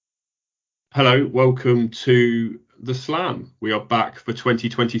Hello, welcome to the Slam. We are back for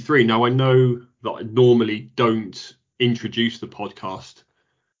 2023. Now, I know that I normally don't introduce the podcast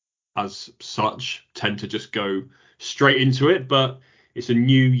as such, tend to just go straight into it, but it's a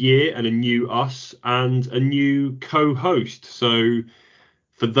new year and a new us and a new co-host. So,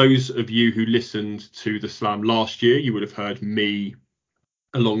 for those of you who listened to the Slam last year, you would have heard me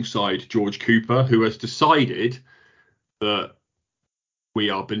alongside George Cooper, who has decided that we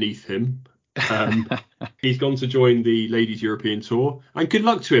are beneath him. He's gone to join the Ladies European Tour, and good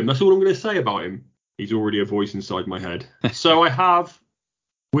luck to him. That's all I'm going to say about him. He's already a voice inside my head. So I have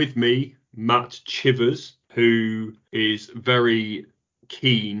with me Matt Chivers, who is very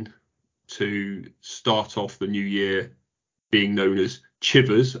keen to start off the new year being known as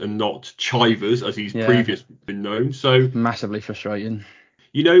Chivers and not Chivers, as he's previously been known. So massively frustrating.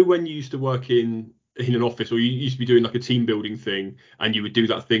 You know, when you used to work in an office, or you used to be doing like a team building thing, and you would do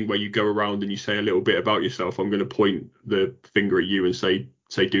that thing where you go around and you say a little bit about yourself. I'm going to point the finger at you and say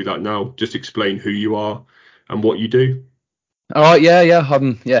do that now. Just explain who you are and what you do. All right,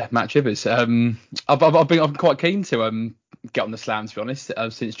 yeah, Matt Chivers. I've been quite keen to get on the Slam, to be honest,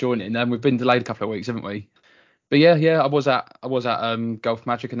 since joining. We've been delayed a couple of weeks, haven't we? But yeah, I was at Golf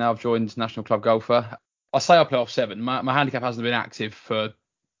Magic, and now I've joined National Club Golfer. I say I play off 7. My handicap hasn't been active for,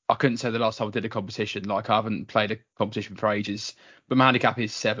 I couldn't say the last time I did a competition. Like, I haven't played a competition for ages, but my handicap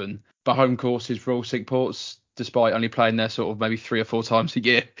is 7. But home course is Royal Cinque Ports, despite only playing there sort of maybe 3 or 4 times a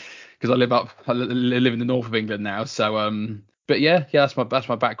year, because I live in the north of England now. So but yeah, that's my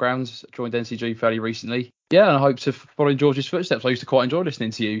background. Joined NCG fairly recently. Yeah, and I hope to follow in George's footsteps. I used to quite enjoy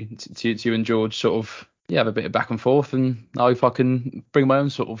listening to you and George sort of have a bit of back and forth, and I hope I can bring my own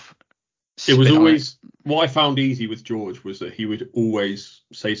sort of. It was always what I found easy with George was that he would always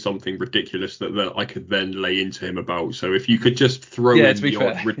say something ridiculous that I could then lay into him about. So if you could just throw in the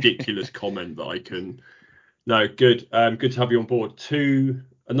odd ridiculous comment that I can. No, good. Good to have you on board. To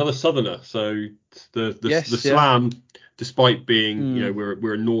another Southerner. So the Slam, despite being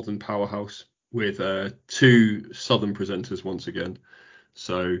we're a northern powerhouse with 2 southern presenters once again.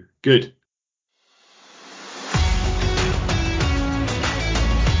 So good.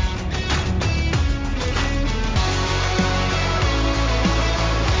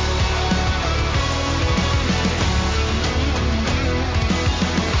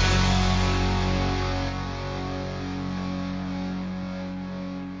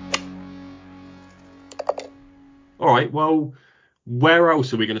 All right, well, where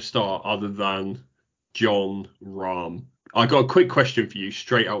else are we going to start other than Jon Rahm? I got a quick question for you,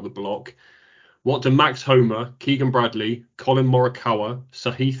 straight out the block. What do Max Homa, Keegan Bradley, Colin Morikawa,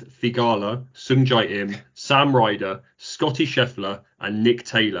 Sahith Theegala, Sungjae Im, Sam Ryder, Scotty Scheffler, and Nick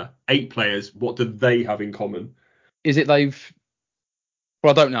Taylor, 8 players? What do they have in common? Is it they've?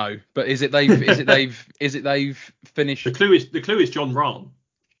 Well, I don't know, but is it they've? Is it they've finished? The clue is Jon Rahm.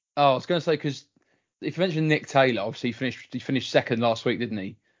 Oh, I was going to say, because if you mentioned Nick Taylor, obviously he finished second last week, didn't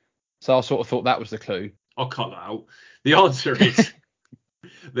he? So I sort of thought that was the clue. I'll cut that out. The answer is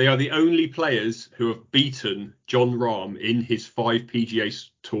they are the only players who have beaten Jon Rahm in his 5 PGA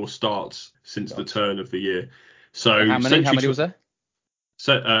Tour starts since the turn of the year. So and how many was there?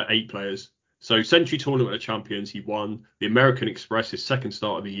 So 8 players. So Century Tournament of Champions, he won. The American Express, his second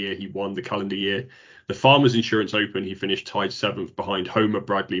start of the year, he won the calendar year. The Farmers Insurance Open, he finished tied 7th behind Homa,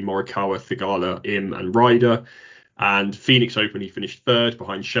 Bradley, Morikawa, Theegala, Im, and Ryder. And Phoenix Open, he finished 3rd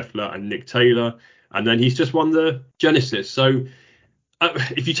behind Scheffler and Nick Taylor. And then he's just won the Genesis. So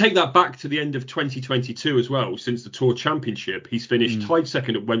if you take that back to the end of 2022 as well, since the Tour Championship, he's finished tied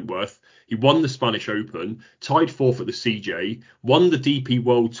 2nd at Wentworth. He won the Spanish Open, tied 4th at the CJ, won the DP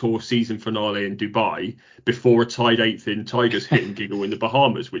World Tour season finale in Dubai before a tied 8th in Tiger's Hit and Giggle in the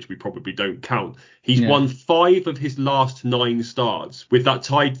Bahamas, which we probably don't count. He's won 5 of his last 9 starts, with that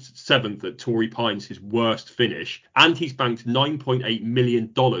tied 7th at Torrey Pines, his worst finish. And he's banked $9.8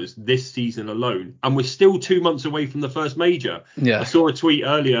 million this season alone. And we're still 2 months away from the first major. Yeah. I saw a tweet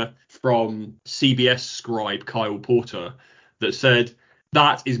earlier from CBS scribe Kyle Porter that said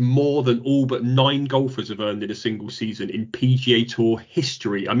that is more than all but 9 golfers have earned in a single season in PGA Tour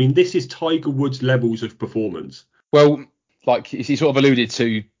history. I mean, this is Tiger Woods levels of performance. Well, like he sort of alluded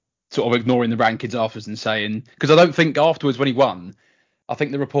to sort of ignoring the rankings afterwards and saying, because I don't think afterwards when he won, I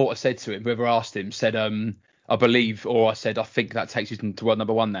think the reporter said to him, whoever asked him, said, I believe, or I said, I think that takes you to world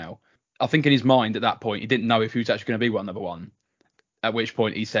number 1 now. I think in his mind at that point, he didn't know if he was actually going to be world number 1. At which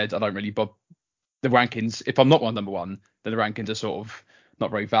point he said, I don't really the rankings. If I'm not world number 1, then the rankings are sort of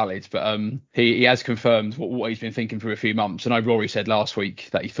not very valid. But he has confirmed what he's been thinking for a few months. And I know Rory said last week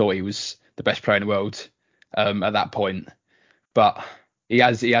that he thought he was the best player in the world at that point. But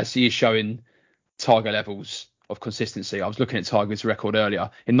he is showing Tiger levels of consistency. I was looking at Tiger's record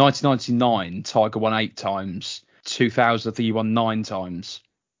earlier. In 1999, Tiger won 8 times. 2000, I think he won 9 times.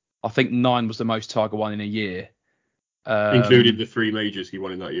 I think 9 was the most Tiger won in a year. Including the 3 majors he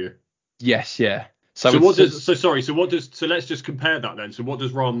won in that year. Yes, yeah. So let's just compare that then. So what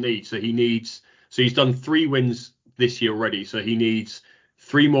does Rahm need? So he's done 3 wins this year already. So he needs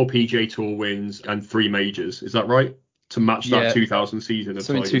 3 more PGA Tour wins and 3 majors. Is that right? To match that 2000 season of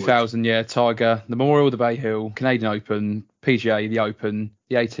so Tiger in 2000, Woods. Tiger, the Memorial, the Bay Hill, Canadian Open, PGA, the Open,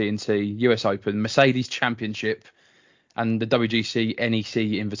 the AT&T, US Open, Mercedes Championship, and the WGC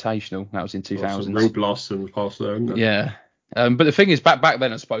NEC Invitational. That was in 2000. Some real blasts in the past there, isn't there? Yeah. But the thing is, back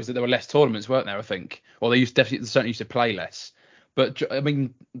then, I suppose that there were less tournaments, weren't there? I think, or they certainly used to play less. But I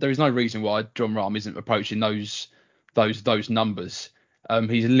mean, there is no reason why Jon Rahm isn't approaching those numbers.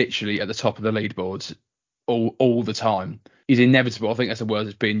 He's literally at the top of the leaderboards all the time. He's inevitable. I think that's a word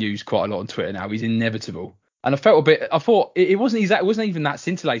that's being used quite a lot on Twitter now. He's inevitable. And I thought it wasn't even that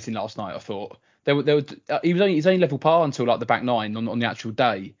scintillating last night. I thought he's only level par until like the back 9 on the actual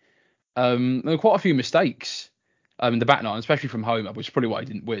day. There were quite a few mistakes in the back 9, especially from Homer, which is probably why he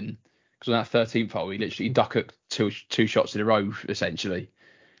didn't win. Because on that 13th hole, he literally duck-hooked two shots in a row, essentially.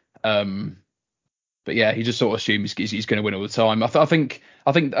 But yeah, he just sort of assumes he's going to win all the time. I think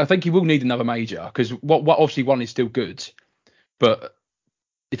he will need another major, because what obviously 1 is still good, but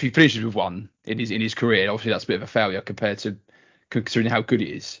if he finishes with 1 in his career, obviously that's a bit of a failure compared to considering how good he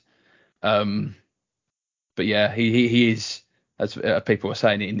is. But yeah, he is, as people are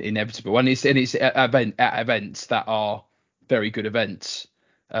saying, inevitable, and it's at events that are very good events.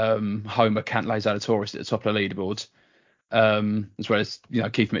 Homer, Cantlay, Zalatoris at the top of the leaderboard, as well as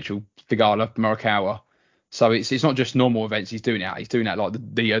Keith Mitchell, Thigala, Morikawa. So it's not just normal events he's doing it at. He's doing it at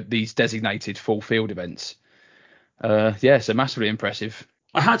like these designated full field events. So massively impressive.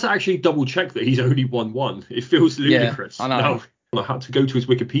 I had to actually double check that he's only won 1. It feels ludicrous. Yeah, I know. Now, I had to go to his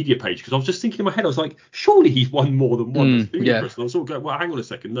Wikipedia page because I was just thinking in my head, I was like, surely he's won more than 1. That's ludicrous. Yeah. And I was all going, well, hang on a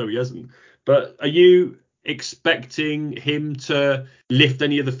second. No, he hasn't. But are you expecting him to lift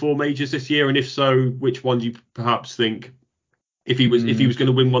any of the 4 majors this year? And if so, which one do you perhaps think, if he was going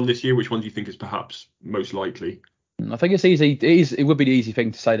to win one this year, which one do you think is perhaps most likely? I think it's easy. It would be the easy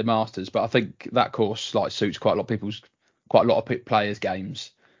thing to say the Masters, but I think that course suits quite a lot of players'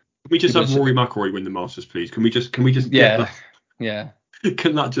 games. Can we just have Rory McIlroy win the Masters, please? Can we just get that? Yeah.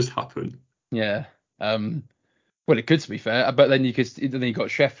 Can that just happen? Yeah. Well, it could, to be fair, but then you've got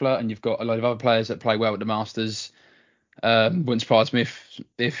Scheffler and you've got a lot of other players that play well at the Masters. Wouldn't surprise me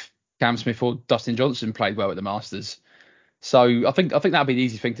if Cam Smith or Dustin Johnson played well at the Masters. So I think that'd be the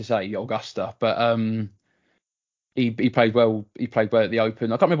easy thing to say, Augusta. But he played well. He played well at the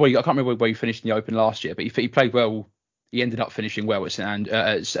Open. I can't remember where he finished in the Open last year, but he played well. He ended up finishing well at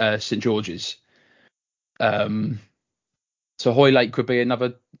St George's. So Hoylake could be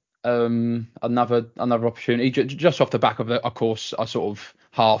another opportunity, just off the back of a course I sort of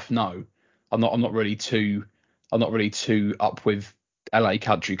half know. I'm not really too up with LA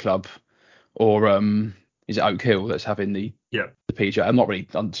Country Club or is it Oak Hill that's having the PGA. I'm to be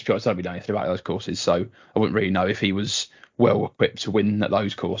honest, I don't really know anything about those courses, so I wouldn't really know if he was well equipped to win at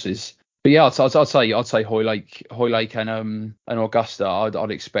those courses. But yeah, I'd say Hoylake and Augusta.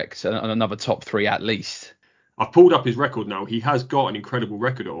 I'd expect another top 3 at least. I've pulled up his record now. He has got an incredible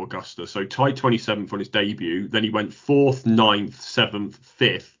record at Augusta. So tied 27th on his debut. Then he went 4th, 9th, 7th,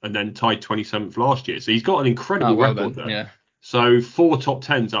 5th, and then tied 27th last year. So he's got an incredible record there. Yeah. So 4 top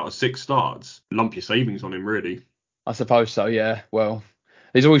 10s out of 6 starts. Lump your savings on him, really. I suppose so, yeah. Well,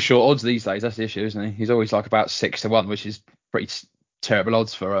 he's always short odds these days. That's the issue, isn't he? He's always like about 6-1, which is pretty terrible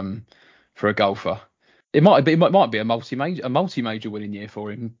odds for a golfer. It might be a multi-major winning year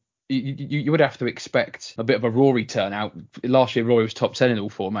for him. You would have to expect a bit of a Rory turnout. Last year, Rory was top 10 in all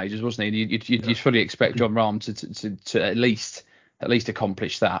 4 majors, wasn't he? You'd fully expect Jon Rahm to at least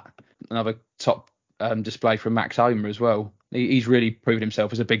accomplish that. Another top display from Max Homer as well. He's really proven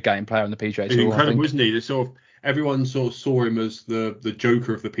himself as a big game player on the PGA Tour. He's incredible, isn't he? Everyone sort of saw him as the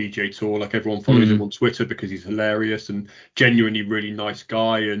Joker of the PGA Tour. Like, everyone follows him on Twitter because he's hilarious and genuinely really nice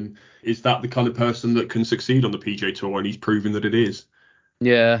guy. And is that the kind of person that can succeed on the PGA Tour? And he's proven that it is.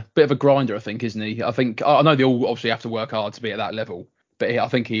 Yeah, bit of a grinder, I think, isn't he? I know they all obviously have to work hard to be at that level, but I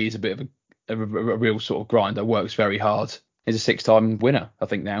think he is a bit of a real sort of grinder. Works very hard. He's a 6-time winner, I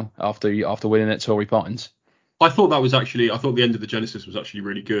think, now after winning at Torrey Pines. I thought the end of the Genesis was actually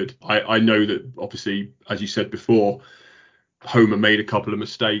really good. I know that obviously, as you said before, Homer made a couple of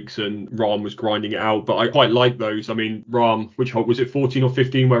mistakes and Rahm was grinding it out, but I quite like those. I mean, Rahm, which hole was it, 14 or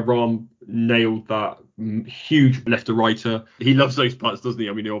 15, where Rahm nailed that huge left to righter. He loves those putts, doesn't he?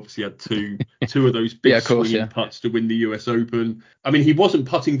 I mean, he obviously had two of those big Yeah, of course, swinging yeah. putts to win the US Open. I mean, he wasn't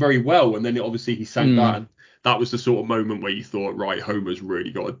putting very well, and then obviously he sank that. And that was the sort of moment where you thought, right, Homer's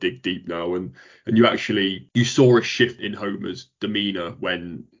really got to dig deep now, and you saw a shift in Homer's demeanour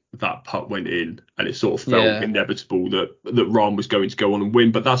when that putt went in, and it sort of felt inevitable that Rahm was going to go on and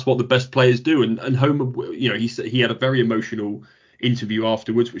win. But that's what the best players do, and Homer, he had a very emotional interview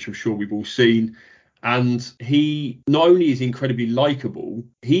afterwards, which I'm sure we've all seen. And he not only is incredibly likable,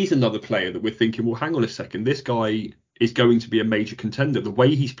 he's another player that we're thinking, well, hang on a second, this guy is going to be a major contender. The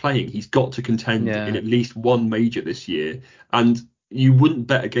way he's playing, he's got to contend in at least one major this year, and you wouldn't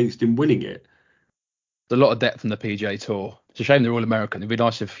bet against him winning it. There's a lot of depth in the PGA Tour. It's a shame they're all American. It'd be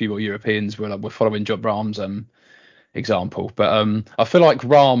nice if a few more Europeans were following Jon Rahm's example. But I feel like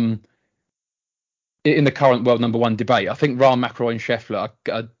Rahm, in the current world number one debate, I think Rahm, McIlroy, and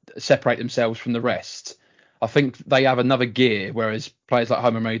Scheffler separate themselves from the rest. I think they have another gear, whereas players like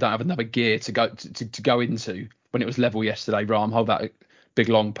Homer Murray don't have another gear to go into. When it was level yesterday, Rahm hold that big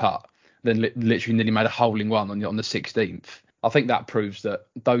long putt, then literally nearly made a hole in one on the 16th. I think that proves that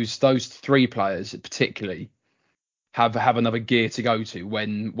those three players particularly have another gear to go to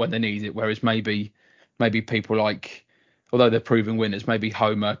when they need it. Whereas maybe people like, although they're proven winners, maybe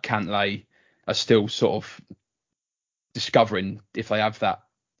Homer, Cantlay are still sort of discovering if they have that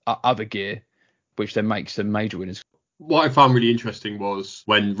other gear, which then makes them major winners. What I found really interesting was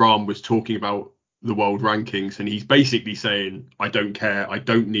when Rahm was talking about the world rankings, and he's basically saying, I don't care, I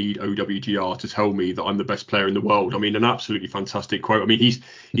don't need OWGR to tell me that I'm the best player in the world. I mean, an absolutely fantastic quote. I mean, he's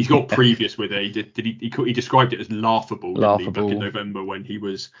got previous with it. He described it as laughable, didn't he, back in November when he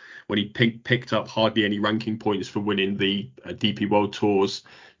picked up hardly any ranking points for winning the DP World Tour's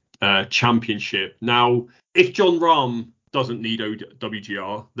championship. Now, if Jon Rahm doesn't need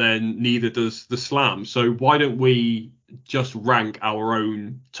OWGR, then neither does the Slam. So why don't we just rank our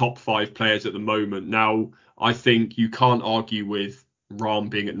own top 5 players at the moment? Now, I think you can't argue with Rahm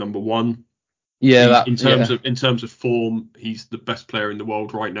being at number one. Yeah, in terms of form, he's the best player in the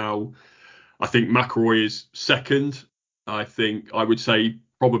world right now. I think McIlroy is second. I think I would say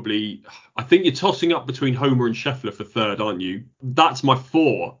probably. I think you're tossing up between Homer and Scheffler for third, aren't you? That's my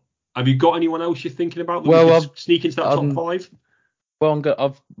 4. Have you got anyone else you're thinking about that we could sneak into that top 5? Well,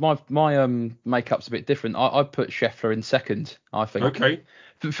 my makeup's a bit different. I'd put Scheffler in second, I think. Okay.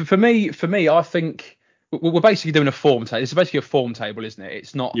 For me, I think we're basically doing a form table. It's basically a form table, isn't it?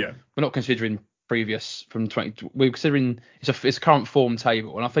 It's not. Yeah. We're not considering previous from 20. We're considering it's a current form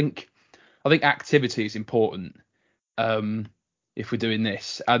table, and I think activity is important. If we're doing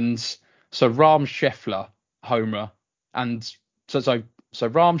this, and so Rahm, Scheffler, Homer, and so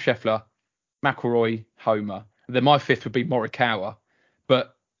Rahm, Scheffler, McIlroy, Homer. And then my 5th would be Morikawa.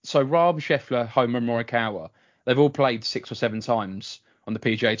 But so Rahm, Scheffler, Homer, and Morikawa, they've all played 6 or 7 times on the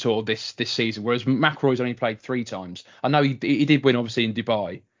PGA Tour this season, whereas McIlroy's only played 3 times. I know he did win obviously in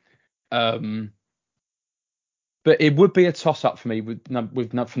Dubai, but it would be a toss up for me for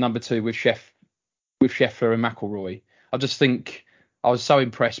number 2 with Scheffler and McIlroy. I just think I was so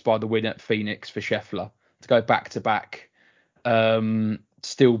impressed by the win at Phoenix for Scheffler to go back to back.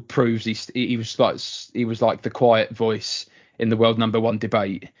 Still proves he was like the quiet voice in the world number one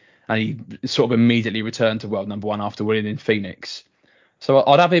debate, and he sort of immediately returned to world number one after winning in Phoenix. So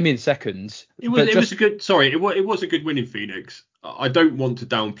I'd have him in second. It was a good win in Phoenix. I don't want to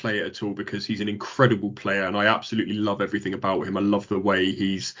downplay it at all because he's an incredible player and I absolutely love everything about him. I love the way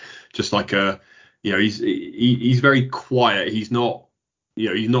he's just like he's very quiet. He's not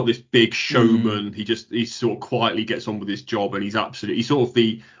this big showman. He sort of quietly gets on with his job, and he's sort of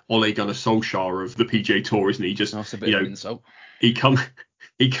the Ole Gunnar Solskjaer of the PGA Tour, isn't he? Just that's a bit of an insult. He come.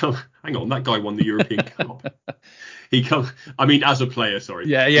 Hang on, that guy won the European Cup. I mean, as a player, sorry.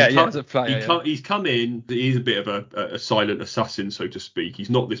 Yeah, as a player. He's come in. He's a bit of a silent assassin, so to speak. He's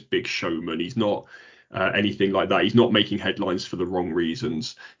not this big showman. He's not anything like that. He's not making headlines for the wrong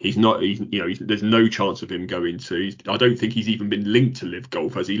reasons. There's no chance of him going to. I don't think he's even been linked to LIV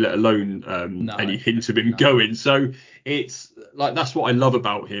Golf, has he? Let alone any hint of him going. So it's like that's what I love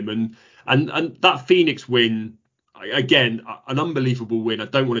about him, and that Phoenix win. Again, an unbelievable win. I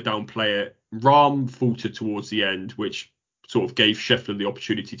don't want to downplay it. Rahm faltered towards the end, which sort of gave Scheffler the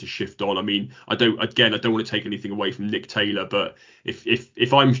opportunity to shift on. I mean, I don't want to take anything away from Nick Taylor, but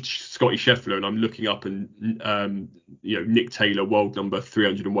if I'm Scotty Scheffler and I'm looking up and Nick Taylor, world number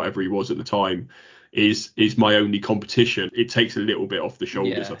 300 and whatever he was at the time, is my only competition, it takes a little bit off the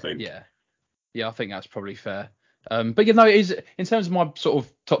shoulders, I think. Yeah, I think that's probably fair. But it is, in terms of my sort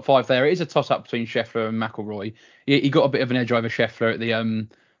of top 5 there, it is a toss up between Scheffler and McIlroy. He got a bit of an edge over Scheffler at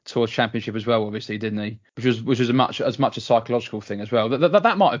Tour Championship as well, obviously, didn't he? Which was as much a psychological thing as well.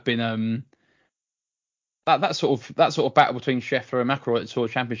 That might have been that sort of battle between Scheffler and McIlroy at the Tour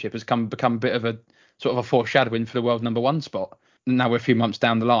Championship has become a bit of a sort of a foreshadowing for the world number one spot. Now we're a few months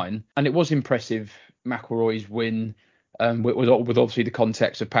down the line, and it was impressive, McIlroy's win, with obviously the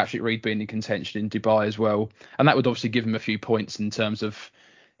context of Patrick Reed being in contention in Dubai as well, and that would obviously give him a few points in terms of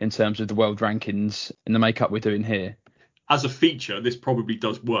the world rankings in the makeup we're doing here. As a feature, this probably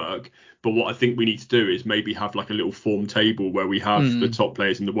does work, but what I think we need to do is maybe have like a little form table where we have the top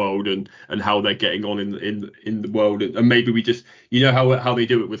players in the world and how they're getting on in the world, and maybe we just, you know, how they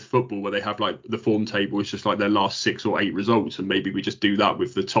do it with football, where they have like the form table is just like their last 6 or 8 results, and maybe we just do that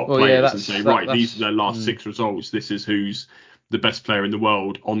with the top players and say, right, these are their last 6 results. This is who's the best player in the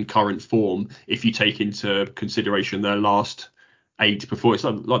world on current form. If you take into consideration their last 8 before, it's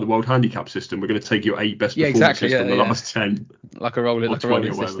like the world handicap system. We're going to take your 8 best performances from the last 10, like a rolling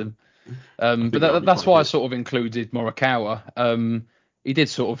system. But that's why I sort of included Morikawa. He did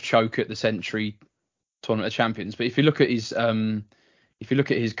sort of choke at the Century Tournament of Champions, but if you look at his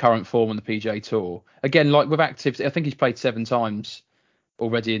current form on the PGA Tour, again, like with activity, I think he's played 7 times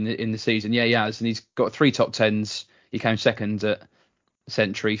already in the season. Yeah, he has, and he's got 3 top 10s. He came second at the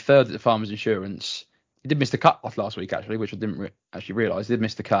Century, third at the Farmers Insurance. He did miss the cut off last week, actually, which I didn't actually realise. He did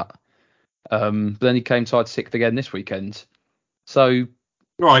miss the cut. But then he came tied 6th again this weekend. So,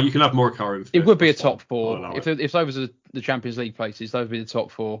 right, you can have Morikawa. It would be a top 4. If those were the Champions League places, those would be the top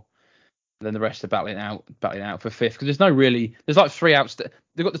 4. And then the rest are battling out for 5th. Because there's like 3 outs.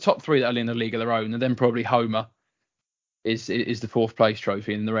 They've got the top 3 that are in a league of their own, and then probably Homer is the 4th place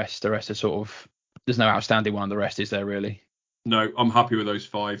trophy, and the rest are sort of, there's no outstanding one. The rest, is there really? No, I'm happy with those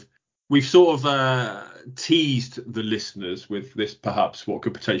 5. We've sort of teased the listeners with this, perhaps what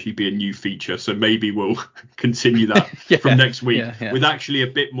could potentially be a new feature. So maybe we'll continue that from next week with actually a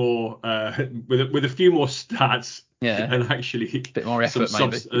bit more, with a few more stats and actually a bit more effort,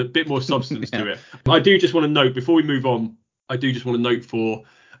 a bit more substance to it. I do just want to note, before we move on, for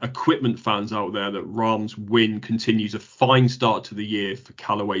equipment fans out there that Rahm's win continues a fine start to the year for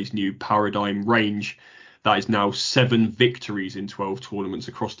Callaway's new Paradigm range. That is now 7 victories in 12 tournaments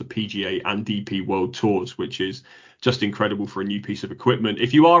across the PGA and DP World Tours, which is just incredible for a new piece of equipment.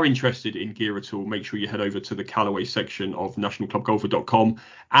 If you are interested in gear at all, make sure you head over to the Callaway section of nationalclubgolfer.com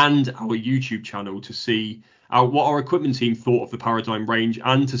and our YouTube channel to see what our equipment team thought of the Paradigm range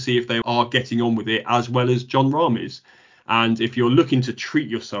and to see if they are getting on with it as well as Jon Rahm is. And if you're looking to treat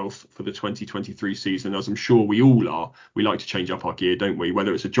yourself for the 2023 season, as I'm sure we all are, we like to change up our gear, don't we?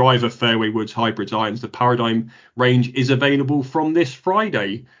 Whether it's a driver, fairway woods, hybrids, irons, the Paradigm range is available from this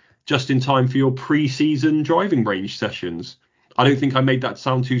Friday, just in time for your pre-season driving range sessions. I don't think I made that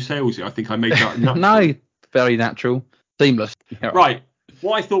sound too salesy. I think I made that natural. No, very natural, seamless. Right.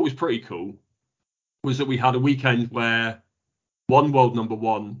 What I thought was pretty cool was that we had a weekend where one world number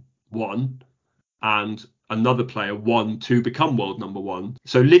one won and another player won to become world number 1.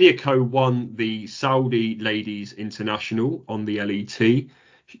 So Lydia Ko won the Saudi Ladies International on the LET.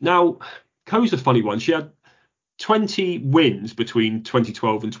 Now, Ko's a funny one. She had 20 wins between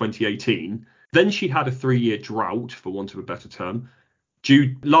 2012 and 2018. Then she had a 3-year drought, for want of a better term,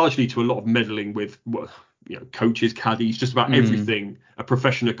 due largely to a lot of meddling with coaches, caddies, just about everything a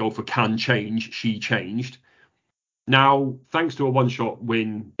professional golfer can change. She changed. Now, thanks to a one-shot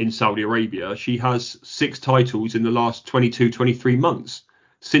win in Saudi Arabia, she has 6 titles in the last 22, 23 months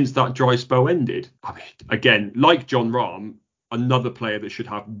since that dry spell ended. I mean, again, like Jon Rahm, another player that should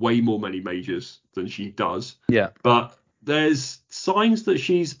have way more many majors than she does. Yeah. But there's signs that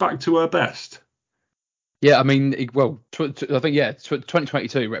she's back to her best. Yeah, I mean, I think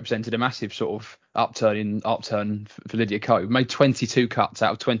 2022 represented a massive sort of upturn for Lydia Ko. Made 22 cuts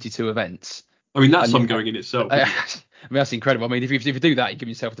out of 22 events. I mean, that's some going in itself. I mean, that's incredible. I mean, if you do that, you give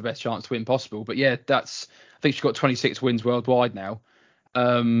yourself the best chance to win possible. But yeah, I think she's got 26 wins worldwide now.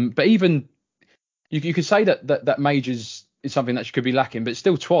 But even you could say that majors is something that she could be lacking, but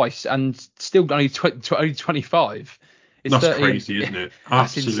still twice and still only 25. That's crazy, isn't it?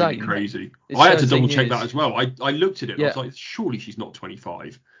 Absolutely crazy. I had to double check that as well. I looked at it. And I was like, surely she's not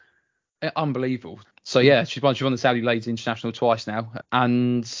 25. Unbelievable. So yeah, she's won the Saudi Ladies International twice now,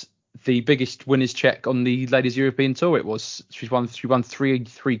 and the biggest winners check on the Ladies European Tour. It was she won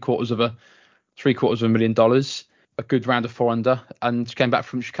three quarters of $1 million, a good round of 4 under, and she came back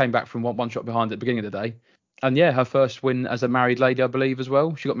from one shot behind at the beginning of the day. And yeah, her first win as a married lady, I believe, as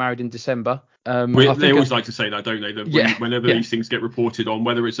well. She got married in December. They always like to say that, don't they? That Yeah, whenever yeah. these things get reported on,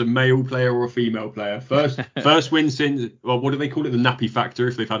 whether it's a male player or a female player, first win since, well, what do they call it? The nappy factor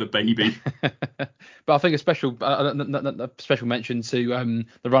if they've had a baby. But I think a special mention to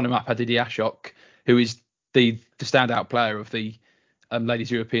the runner-up Aditi Ashok, who is the standout player of the Ladies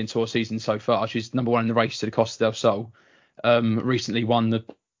European Tour season so far. She's number one in the race to the Costa del Sol. Recently won the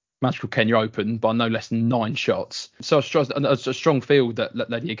Magical Kenya Open by no less than 9 shots. So a strong field that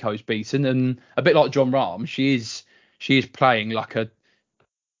Lydia Ko has beaten, and a bit like Jon Rahm, she is playing like a.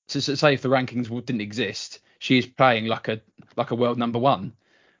 To say if the rankings didn't exist, she is playing like a world number one.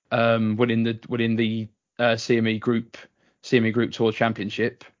 Winning the CME Group Tour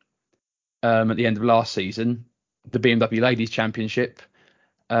Championship at the end of last season, the BMW Ladies Championship,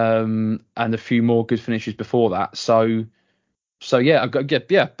 and a few more good finishes before that. So yeah,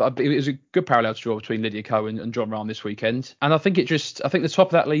 but it was a good parallel to draw between Lydia Ko and Jon Rahm this weekend. And I think the top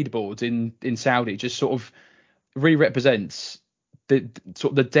of that leaderboard in Saudi just sort of really represents the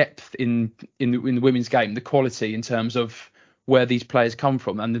sort of the depth in the women's game, the quality in terms of where these players come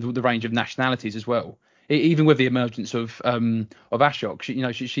from, and the range of nationalities as well. Even with the emergence of Ashok,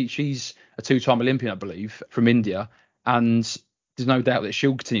 she's a 2-time Olympian, I believe, from India, and there's no doubt that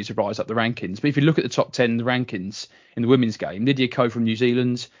she'll continue to rise up the rankings. But if you look at the top 10 rankings in the women's game, Lydia Ko from New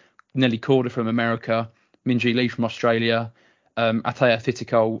Zealand, Nelly Korda from America, Minjee Lee from Australia, Atthaya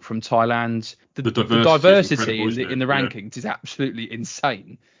Thitikul from Thailand. The diversity in the rankings is absolutely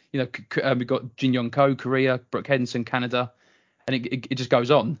insane. We've got Jin Young Ko, Korea, Brooke Henderson, Canada, and it just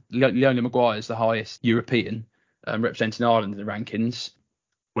goes on. Leonie Maguire is the highest European representing Ireland in the rankings.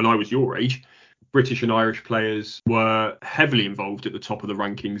 When I was your age, British and Irish players were heavily involved at the top of the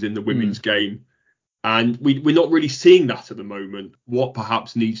rankings in the women's game. And we're not really seeing that at the moment. What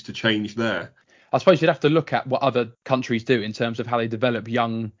perhaps needs to change there? I suppose you'd have to look at what other countries do in terms of how they develop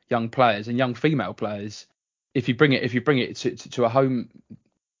young players and young female players. If you bring it to a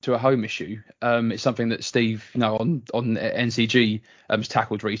home issue, it's something that Steve, on NCG has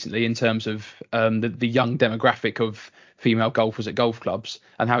tackled recently in terms of the young demographic of female golfers at golf clubs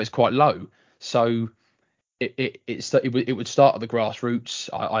and how it's quite low. So it would start at the grassroots,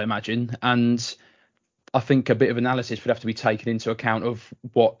 I imagine, and I think a bit of analysis would have to be taken into account of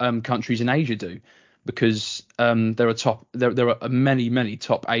what countries in Asia do, because there are many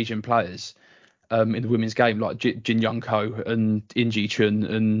top Asian players in the women's game, like Jin Young Ko and Inji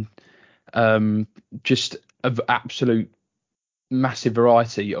Chun, and just an absolute massive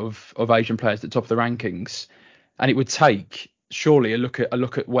variety of Asian players at the top of the rankings. And it would take surely a look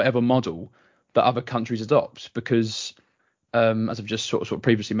at whatever model that other countries adopt, because as I've just sort of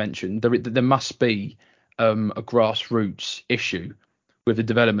previously mentioned, there must be a grassroots issue with the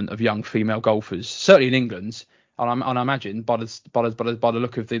development of young female golfers, certainly in England, and I imagine by the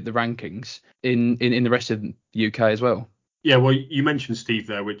look of the rankings in the rest of the UK as well. Yeah, well, you mentioned Steve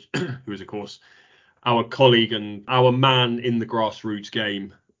there, who is of course our colleague and our man in the grassroots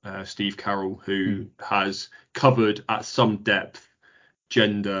game, Steve Carroll, who has covered at some depth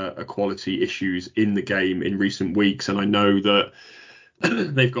gender equality issues in the game in recent weeks, and I know that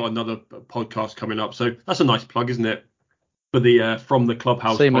they've got another podcast coming up, so that's a nice plug, isn't it, for the From the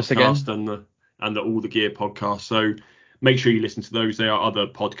Clubhouse Seamless podcast again. and the All the Gear podcast. So make sure you listen to those. They are other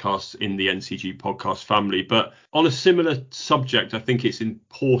podcasts in the NCG podcast family. But on a similar subject, I think it's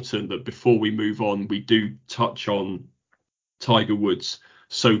important that before we move on, we do touch on Tiger Woods'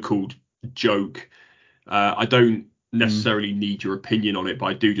 so-called joke. I don't necessarily need your opinion on it, but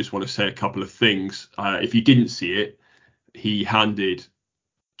I do just want to say a couple of things. If you didn't see it, he handed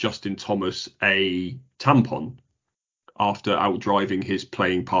Justin Thomas a tampon after outdriving his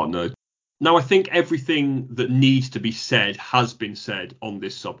playing partner. Now, I think everything that needs to be said has been said on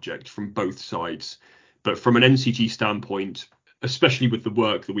this subject from both sides. But from an NCG standpoint, especially with the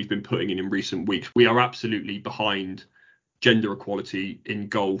work that we've been putting in recent weeks, we are absolutely behind gender equality in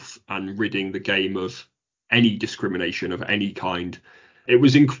golf and ridding the game of any discrimination of any kind. It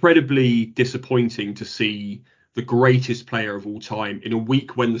was incredibly disappointing to see the greatest player of all time in a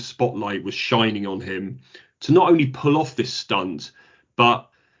week when the spotlight was shining on him to not only pull off this stunt, but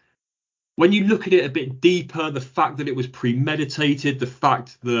when you look at it a bit deeper, the fact that it was premeditated, the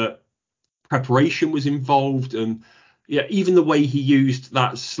fact that preparation was involved, and even the way he used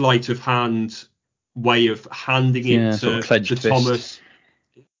that sleight of hand way of handing it to Thomas.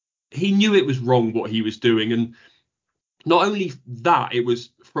 He knew it was wrong what he was doing, and not only that, it was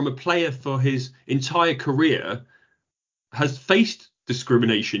from a player for his entire career has faced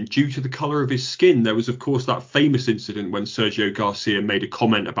discrimination due to the colour of his skin. There was, of course, that famous incident when Sergio Garcia made a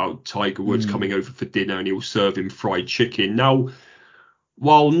comment about Tiger Woods coming over for dinner and he'll serve him fried chicken. Now,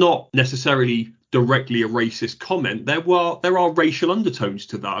 while not necessarily directly a racist comment, there are racial undertones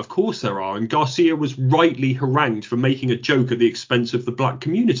to that. Of course there are. And Garcia was rightly harangued for making a joke at the expense of the black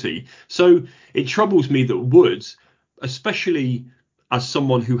community. So it troubles me that Woods, especially as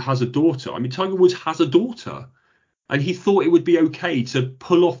someone who has a daughter, I mean, Tiger Woods has a daughter, and he thought it would be okay to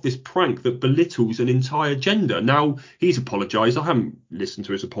pull off this prank that belittles an entire gender. Now, he's apologised. I haven't listened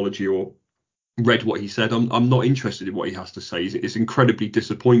to his apology or read what he said. I'm not interested in what he has to say. It's incredibly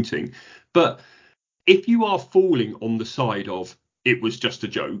disappointing. But if you are falling on the side of it was just a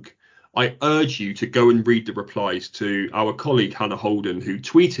joke, I urge you to go and read the replies to our colleague Hannah Holden, who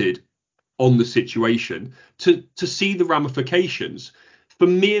tweeted on the situation, to see the ramifications. For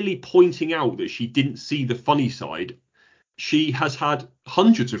merely pointing out that she didn't see the funny side, she has had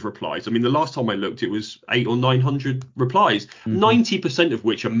hundreds of replies. I mean, the last time I looked, it was 800 or 900 replies, 90% of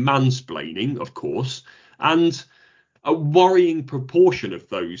which are mansplaining, of course, and a worrying proportion of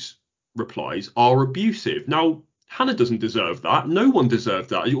those replies are abusive. Now, Hannah doesn't deserve that. No one deserved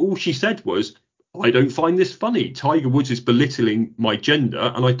that. All she said was, I don't find this funny. Tiger Woods is belittling my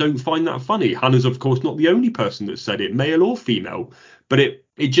gender, and I don't find that funny. Hannah's, of course, not the only person that said it, male or female. But it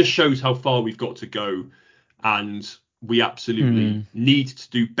just shows how far we've got to go, and we absolutely need to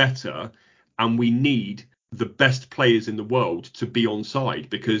do better, and we need the best players in the world to be on side,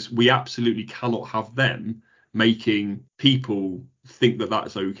 because we absolutely cannot have them making people think that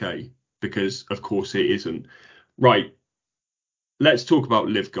that's okay, because of course it isn't. Right, let's talk about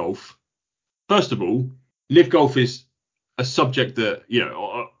LIV Golf. First of all, LIV Golf is a subject that, you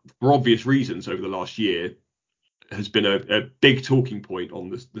know, for obvious reasons over the last year has been a big talking point on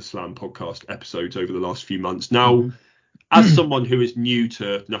the Slam podcast episodes over the last few months. Now, as someone who is new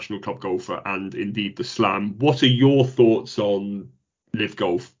to National Club Golfer and indeed the Slam, what are your thoughts on LIV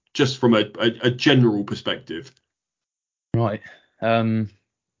Golf, just from a general perspective? Right. At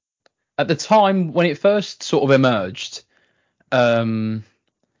the time when it first sort of emerged, you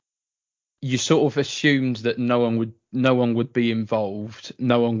sort of assumed that no one would be involved,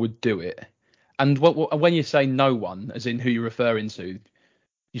 no one would do it. And when you say no one, as in who you're referring to,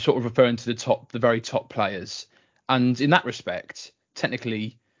 you're sort of referring to the very top players. And in that respect,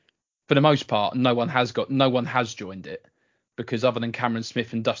 technically, for the most part, no one has joined it, because other than Cameron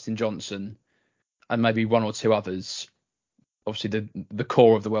Smith and Dustin Johnson and maybe one or two others, obviously the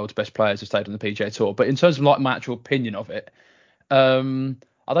core of the world's best players have stayed on the PGA Tour. But in terms of like my actual opinion of it,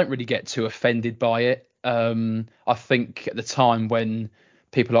 I don't really get too offended by it. I think at the time when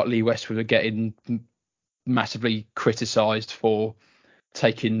people like Lee Westwood were getting massively criticised for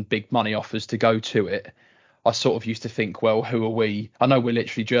taking big money offers to go to it, I sort of used to think, well, who are we? I know we're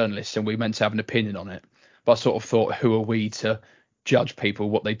literally journalists and we're meant to have an opinion on it, but I sort of thought, who are we to judge people,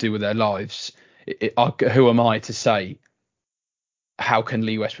 what they do with their lives? Who am I to say, how can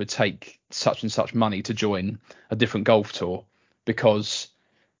Lee Westwood take such and such money to join a different golf tour? Because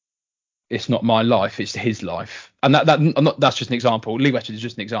it's not my life, it's his life. And that's just an example. Lee Westwood is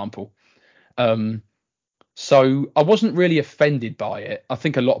just an example. So I wasn't really offended by it. I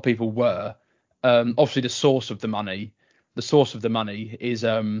think a lot of people were. Obviously, the source of the money is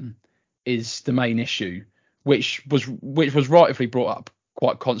the main issue, which was rightfully brought up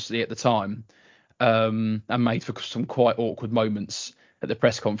quite constantly at the time, and made for some quite awkward moments at the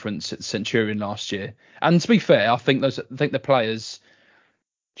press conference at the Centurion last year. And to be fair, I think the players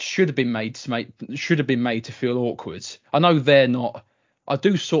should have been made to feel awkward. I know they're not. I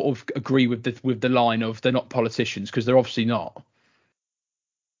do sort of agree with the line of they're not politicians, because they're obviously not.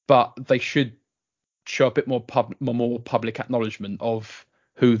 But they should show a bit more public acknowledgement of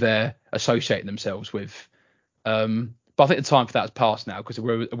who they're associating themselves with. But I think the time for that has passed now, because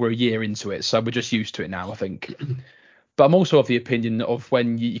we're a year into it, so we're just used to it now, I think. But I'm also of the opinion of,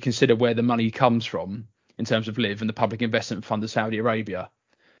 when you consider where the money comes from in terms of LIV and the Public Investment Fund of Saudi Arabia,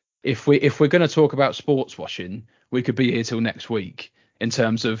 if we're going to talk about sports washing, we could be here till next week in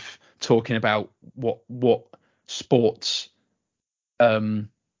terms of talking about what sports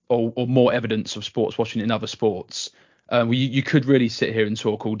or more evidence of sports washing in other sports. You could really sit here and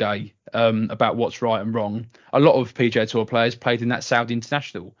talk all day about what's right and wrong. A lot of PGA Tour players played in that Saudi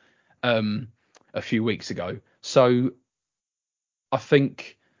International a few weeks ago. So I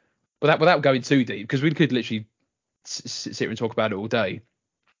think, without going too deep, because we could literally sit here and talk about it all day,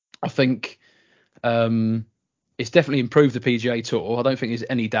 I think it's definitely improved the PGA Tour. I don't think there's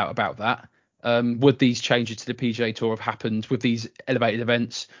any doubt about that. Would these changes to the PGA Tour have happened with these elevated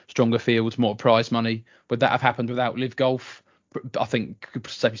events, stronger fields, more prize money? Would that have happened without LIV Golf? I think could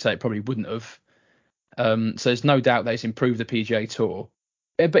safely say it probably wouldn't have. So there's no doubt that it's improved the PGA Tour.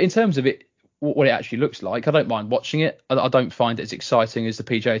 But in terms of it, what it actually looks like, I don't mind watching it. I don't find it as exciting as the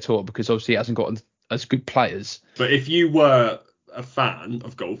PGA Tour because obviously it hasn't got as good players. But if you were a fan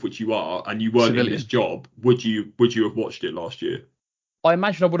of golf, which you are, and you weren't in this job, would you have watched it last year? I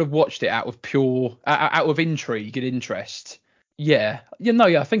imagine I would have watched it out of intrigue and interest. Yeah,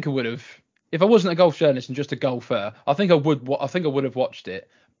 I think I would have. If I wasn't a golf journalist and just a golfer, I think I would. I think I would have watched it.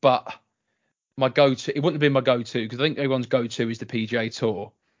 But my go-to, it wouldn't have been my go-to because I think everyone's go-to is the PGA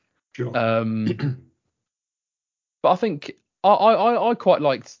Tour. Sure. But I think I quite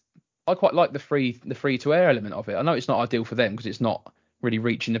liked the free to air element of it. I know it's not ideal for them because it's not really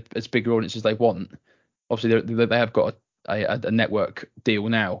reaching as big an audience as they want. Obviously, they have got a network deal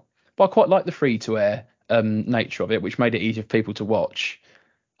now, but I quite like the free to air nature of it, which made it easier for people to watch.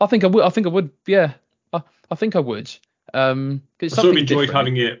 I think I would. Yeah, I think I would. I sort of enjoyed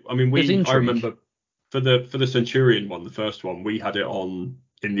having it. I mean, I remember for the Centurion one, the first one, we had it on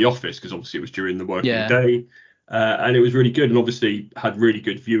in the office because obviously it was during the working day, and it was really good, and obviously had really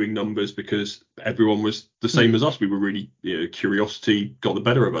good viewing numbers because everyone was the same as us. We were really, curiosity got the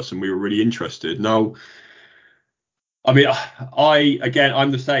better of us, and we were really interested. Now, I mean,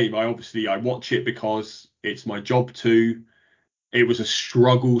 I'm the same. I watch it because it's my job to. It was a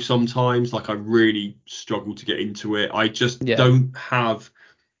struggle sometimes. Like I really struggled to get into it. I just don't have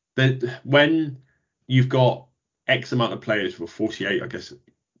when you've got X amount of players for 48, I guess,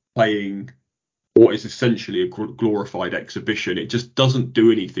 playing what is essentially a glorified exhibition. It just doesn't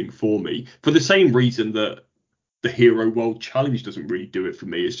do anything for me. For the same reason that the Hero World Challenge doesn't really do it for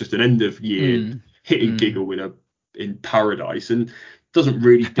me. It's just an end of year hit and giggle in paradise and doesn't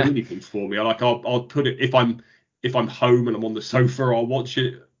really do anything for me. I'll put it if I'm home and I'm on the sofa, I'll watch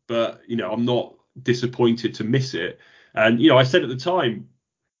it. But I'm not disappointed to miss it. And I said at the time,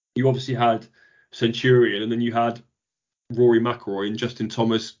 you obviously had Centurion, and then you had Rory McIlroy and Justin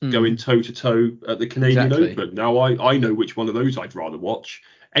Thomas going toe to toe at the Canadian Open. Now I know which one of those I'd rather watch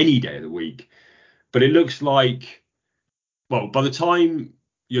any day of the week. But it looks like, well, by the time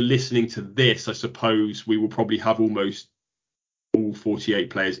you're listening to this, I suppose we will probably have almost all 48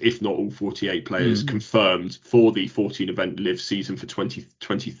 players, if not all 48 players, confirmed for the 14-event LIV season for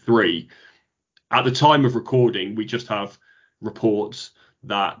 2023. At the time of recording, we just have reports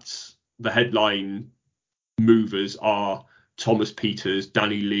that the headline movers are Thomas Pieters,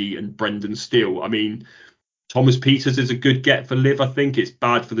 Danny Lee, and Brendan Steele. I mean, Thomas Pieters is a good get for LIV. I think it's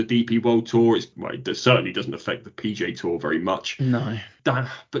bad for the DP World Tour. It certainly doesn't affect the PGA Tour very much. No.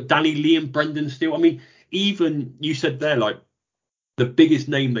 But Danny Lee and Brendan Steele, I mean, even you said there, like, the biggest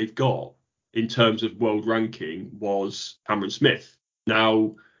name they've got in terms of world ranking was Cameron Smith.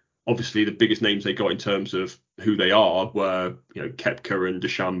 Now, obviously, the biggest names they got in terms of who they are were, Koepka and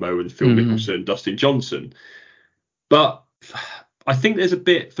DeChambeau and Phil Mickelson, Dustin Johnson. But I think there's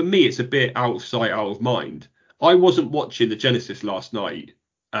for me, it's a bit out of sight, out of mind. I wasn't watching the Genesis last night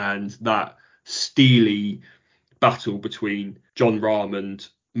and that steely battle between Jon Rahm and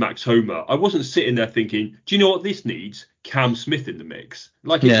Max Homa. I wasn't sitting there thinking, do you know what this needs? Cam Smith in the mix.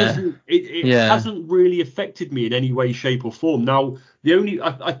 Like it hasn't really affected me in any way, shape or form. Now,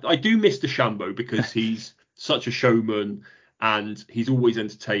 I do miss DeChambeau because he's such a showman and he's always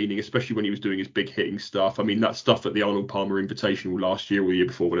entertaining, especially when he was doing his big hitting stuff. I mean, that stuff at the Arnold Palmer Invitational last year or the year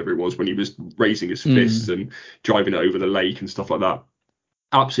before, whatever it was, when he was raising his fists and driving it over the lake and stuff like that.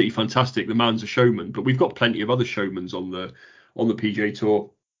 Absolutely fantastic. The man's a showman, but we've got plenty of other showmans on the PGA Tour.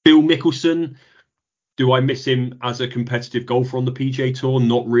 Phil Mickelson, do I miss him as a competitive golfer on the PGA Tour?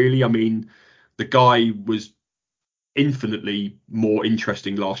 Not really. I mean, the guy was infinitely more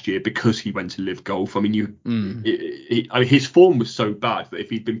interesting last year because he went to LIV Golf. I mean, his form was so bad that if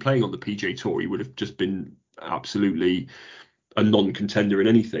he'd been playing on the PGA Tour, he would have just been absolutely a non-contender in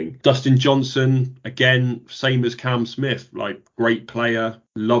anything. Dustin Johnson, again, same as Cam Smith, like great player.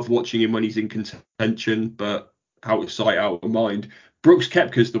 Love watching him when he's in contention, but out of sight, out of mind. Brooks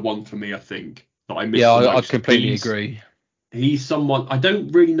Koepka's the one for me, I think, that I miss the most. I completely agree. He's someone, I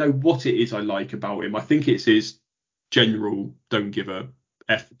don't really know what it is I like about him. I think it's his general don't give a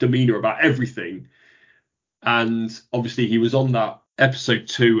F demeanour about everything. And obviously he was on that episode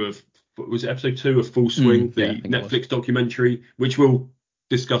 2 of Full Swing, the Netflix documentary, which we'll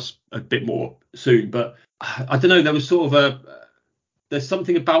discuss a bit more soon. But I don't know, there was sort of there's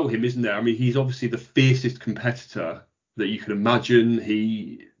something about him, isn't there? I mean, he's obviously the fiercest competitor that you can imagine.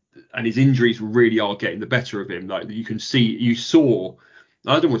 And his injuries really are getting the better of him. Like you saw,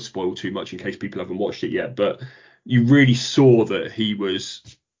 I don't want to spoil too much in case people haven't watched it yet, but you really saw that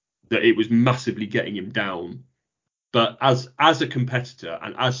it was massively getting him down But as a competitor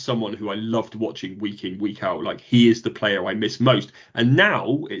and as someone who I loved watching week in, week out, like he is the player I miss most. And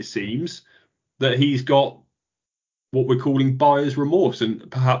now it seems that he's got what we're calling buyer's remorse and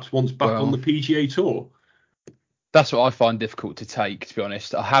perhaps wants back on the Well, PGA Tour. that's what I find difficult to take, to be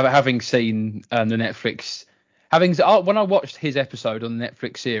honest. Having seen the Netflix, when I watched his episode on the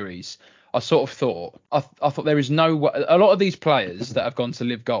Netflix series, I sort of thought, I thought there is no way. A lot of these players that have gone to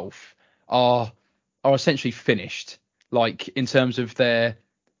LIV Golf are essentially finished, like in terms of their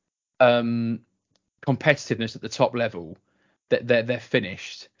competitiveness at the top level. That they're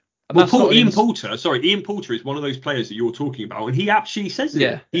finished, and Well, that's not Ian Poulter is one of those players that you're talking about, and he actually says it.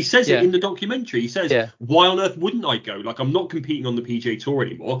 Yeah, He says it yeah, in the documentary. He says, yeah. "Why on earth wouldn't I go? Like, I'm not competing on the PGA Tour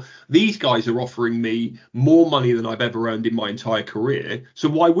anymore. These guys are offering me more money than I've ever earned in my entire career. So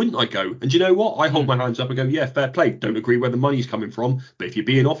why wouldn't I go?" And do you know what? I hold my hands up and go, "Yeah, fair play. Don't agree where the money's coming from, but if you're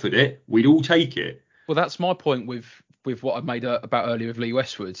being offered it, we'd all take it." Well, that's my point with what I made about earlier with Lee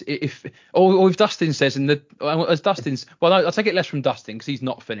Westwood. If or if Dustin says as Dustin's, well, no, I take it less from Dustin because he's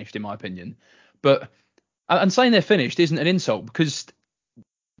not finished in my opinion, but and saying they're finished isn't an insult because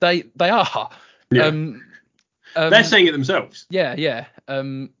they are. Yeah, Um, they're saying it themselves. yeah, yeah.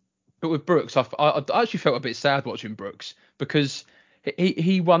 But with Brooks, I actually felt a bit sad watching Brooks because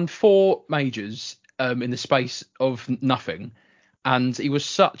he won 4 majors in the space of nothing, and he's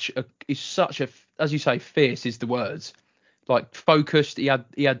such a, as you say, fierce is the word, like focused. He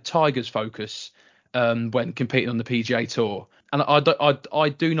had Tiger's focus when competing on the PGA Tour, and I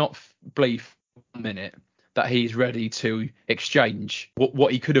do not believe for 1 minute that he's ready to exchange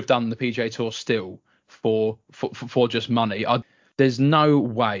what he could have done on the PGA Tour still for just money. There's no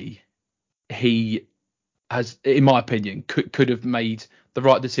way he has, in my opinion, could have made the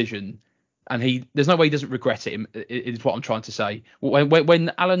right decision, and there's no way he doesn't regret it. Is what I'm trying to say.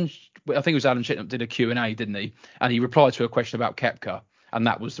 When Alan, I think it was Alan Chitnut did a Q&A, didn't he? And he replied to a question about Koepka, and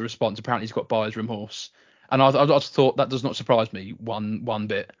that was the response. Apparently, he's got buyer's remorse, and I just thought that does not surprise me one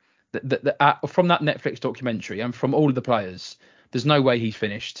bit. From that Netflix documentary and from all of the players, there's no way he's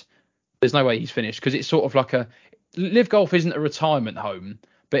finished. There's no way he's finished because it's sort of like LIV Golf isn't a retirement home,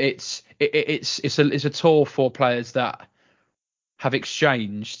 but it's a tour for players that have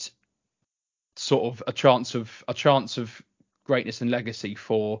exchanged sort of a chance of greatness and legacy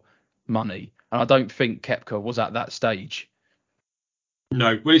for money. And I don't think Koepka was at that stage.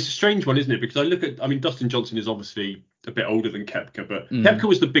 No, well, it's a strange one, isn't it? Because I mean, Dustin Johnson is obviously a bit older than Koepka, but Koepka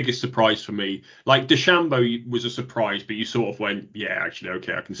was the biggest surprise for me. Like DeChambeau was a surprise, but you sort of went, yeah, actually,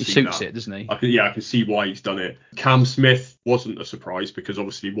 okay, I can see He suits that. it, doesn't he? I can see why he's done it. Cam Smith wasn't a surprise because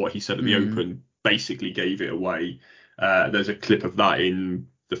obviously what he said at the Open basically gave it away. There's a clip of that in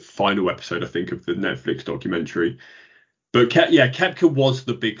the final episode, I think, of the Netflix documentary. But Koepka was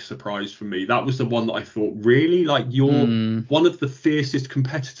the big surprise for me. That was the one that I thought, really, like you're one of the fiercest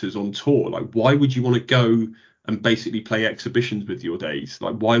competitors on tour. Like, why would you want to go and basically play exhibitions with your days?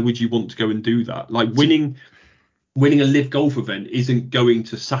 Like, why would you want to go and do that? Like, winning a LIV Golf event isn't going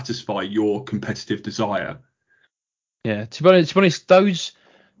to satisfy your competitive desire. Yeah, to be honest, those,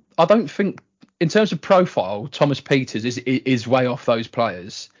 I don't think in terms of profile, Thomas Pieters is way off those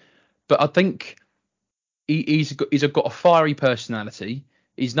players. But I think he's got a fiery personality.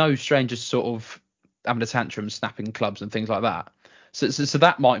 He's no stranger to sort of having a tantrum, snapping clubs and things like that. So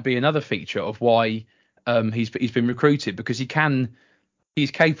that might be another feature of why he's been recruited, because he's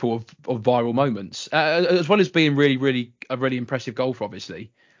capable of viral moments, as well as being a really impressive golfer,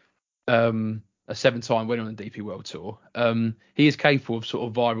 obviously. A 7-time winner on the DP World Tour. He is capable of sort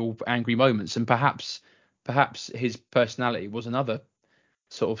of viral, angry moments, and perhaps his personality was another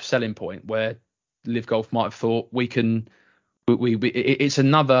sort of selling point where LIV Golf might have thought it's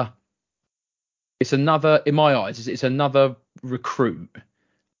another in my eyes it's another recruit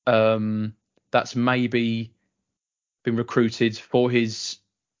that's maybe been recruited for his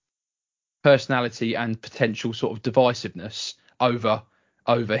personality and potential sort of divisiveness over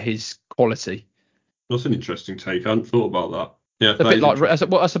his quality. That's an interesting take. I hadn't thought about that. Yeah, It's a that bit is like interesting.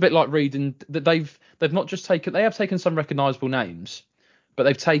 that's a bit like reading that they've not just taken, they have taken some recognisable names, but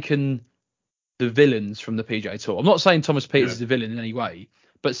they've taken the villains from the PGA Tour. I'm not saying Thomas Pieters Yeah. is a villain in any way,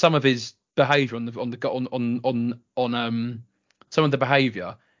 but some of his behaviour some of the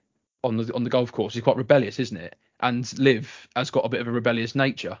behaviour on the golf course is quite rebellious, isn't it? And Liv has got a bit of a rebellious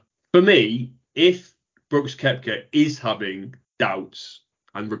nature. For me, if Brooks Koepka is having doubts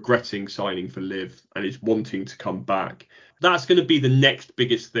and regretting signing for LIV and is wanting to come back, that's going to be the next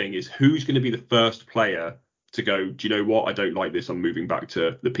biggest thing, is who's going to be the first player to go, do you know what? I don't like this. I'm moving back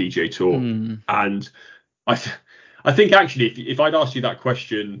to the PGA Tour. And I I think actually, if I'd asked you that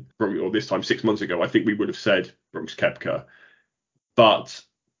question, or this time 6 months ago, I think we would have said Brooks Koepka. But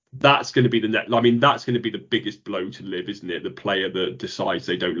that's going to be that's going to be the biggest blow to LIV, isn't it? The player that decides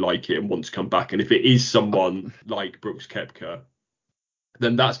they don't like it and wants to come back. And if it is someone like Brooks Koepka,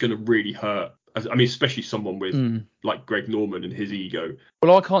 then that's going to really hurt. I mean, especially someone with like Greg Norman and his ego.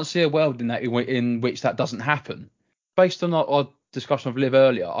 Well, I can't see a world in which that doesn't happen. Based on our discussion of LIV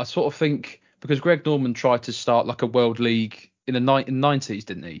earlier, I sort of think because Greg Norman tried to start like a world league in the 90s,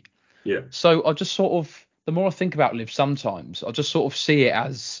 didn't he? Yeah. So I just sort of, the more I think about LIV sometimes, I just sort of see it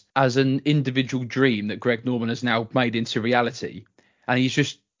as an individual dream that Greg Norman has now made into reality. And he's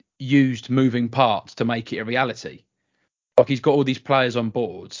just used moving parts to make it a reality. Like he's got all these players on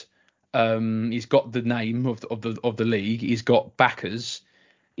board. He's got the name of the league. He's got backers.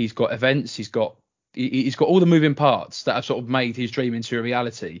 He's got events. He's got all the moving parts that have sort of made his dream into a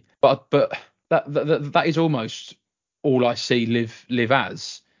reality. But that is almost all I see LIV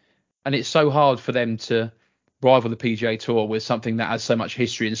as. And it's so hard for them to rival the PGA Tour with something that has so much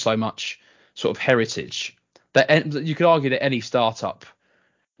history and so much sort of heritage. That you could argue that any startup,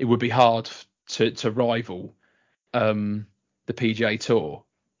 it would be hard to rival the PGA Tour.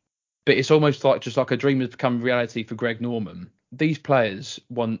 But it's almost like just like a dream has become reality for Greg Norman. These players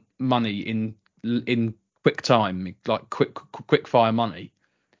want money in quick time, like quick fire money.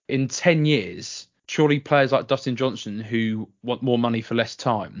 In 10 years, surely players like Dustin Johnson who want more money for less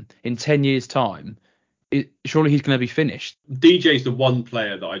time, in 10 years' time, surely he's going to be finished. DJ's the one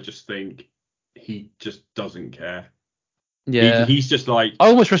player that I just think he just doesn't care. Yeah, he's just like, I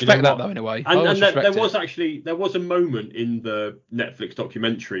almost respect that though in a way. And there was a moment in the Netflix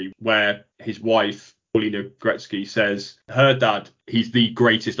documentary where his wife Paulina Gretzky says her dad, he's the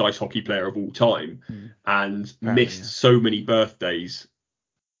greatest ice hockey player of all time, and missed so many birthdays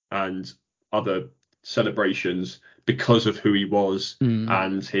and other celebrations because of who he was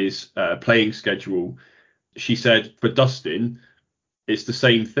and his playing schedule. She said for Dustin, it's the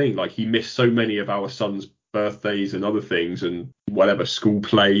same thing. Like he missed so many of our son's birthdays and other things and whatever school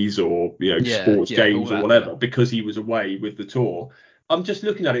plays or sports games or whatever because he was away with the tour. I'm just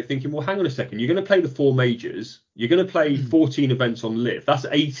looking at it thinking, well, hang on a second, you're going to play the 4 majors, you're going to play 14 events on LIV, that's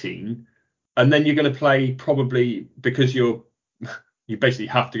 18, and then you're going to play probably, because you basically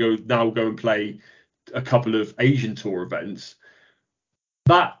have to go and play a couple of Asian tour events.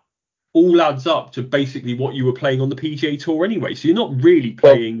 That all adds up to basically what you were playing on the PGA Tour anyway, so you're not really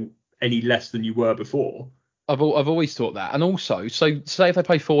playing any less than you were before. I've always thought that. And also, so say if they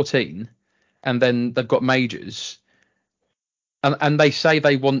play 14 and then they've got majors and they say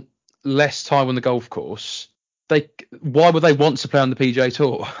they want less time on the golf course, why would they want to play on the PGA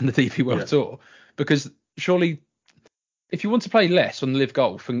Tour and the DP World Tour? Because surely if you want to play less on the LIV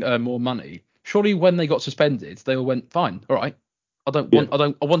Golf and earn more money, surely when they got suspended, they all went, fine, all right, I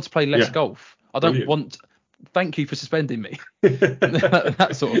want to play less golf. Thank you for suspending me.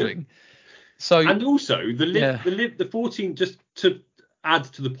 that sort of thing. So, and also the 14, just to add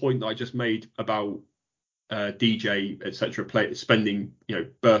to the point that I just made about DJ etc. spending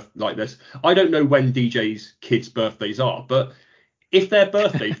birth like this. I don't know when DJ's kids' birthdays are, but if their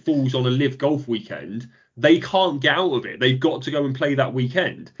birthday falls on a LIV Golf weekend, they can't get out of it. They've got to go and play that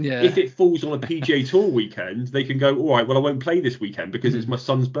weekend. Yeah. If it falls on a PGA Tour weekend, they can go, all right, well, I won't play this weekend because it's my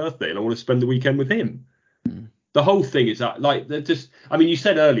son's birthday and I want to spend the weekend with him. The whole thing is that, like, they're just, I mean, you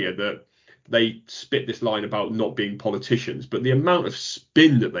said earlier that they spit this line about not being politicians, but the amount of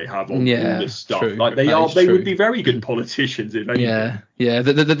spin that they have on all this stuff, true. like they would be very good politicians if anything. Yeah.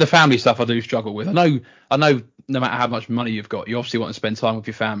 The family stuff I do struggle with. I know no matter how much money you've got, you obviously want to spend time with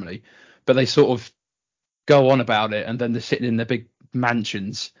your family, but they sort of go on about it and then they're sitting in their big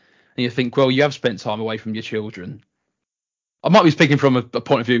mansions and you think, well, you have spent time away from your children. I might be speaking from a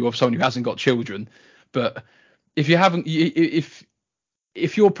point of view of someone who hasn't got children, but if you haven't,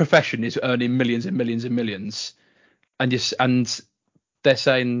 if your profession is earning millions and millions and millions, and they're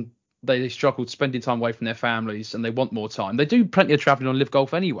saying they struggle spending time away from their families and they want more time, they do plenty of travelling on LIV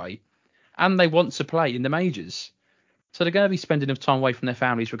Golf anyway, and they want to play in the majors, so they're going to be spending enough time away from their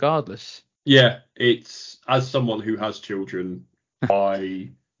families regardless. Yeah, it's, as someone who has children,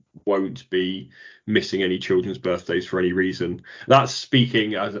 I won't be missing any children's birthdays for any reason. That's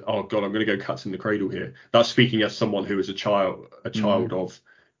speaking as, oh god, I'm going to go cats in the cradle here. That's speaking as someone who is a child of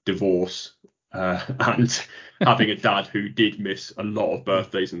divorce and having a dad who did miss a lot of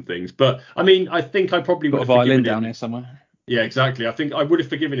birthdays and things. But I mean, I think I probably would have forgiven him down here somewhere. Yeah, exactly. I think I would have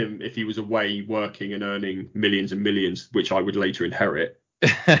forgiven him if he was away working and earning millions and millions, which I would later inherit.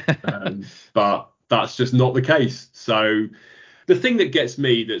 But that's just not the case. So the thing that gets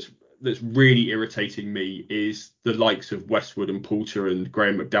me, that's that's really irritating me is the likes of Westwood and Poulter and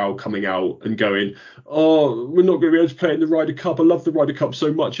Graham McDowell coming out and going, "Oh, we're not going to be able to play in the Ryder Cup. I love the Ryder Cup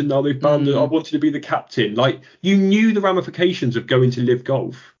so much, and now they've banned it. I wanted to be the captain." Like, you knew the ramifications of going to LIV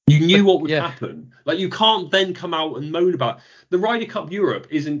Golf. You knew what would happen. Like, you can't then come out and moan about the Ryder Cup. Europe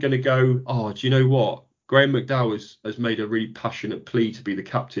isn't going to go, "Oh, do you know what? Graham McDowell has made a really passionate plea to be the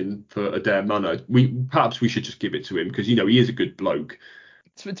captain for Adair Manor. Perhaps we should just give it to him because, you know, he is a good bloke."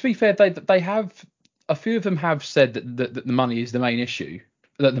 To be fair, they have, a few of them have said that the money is the main issue,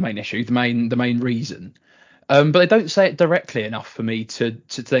 the main reason. But they don't say it directly enough for me to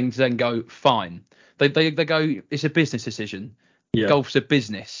then go, fine. They go, it's a business decision. Yeah. Golf's a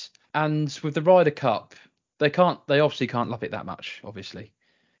business, and with the Ryder Cup, they obviously can't love it that much. Obviously,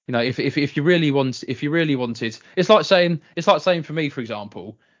 you know, if you really wanted, it's like saying for me, for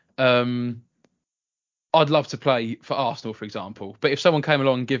example, I'd love to play for Arsenal, for example, but if someone came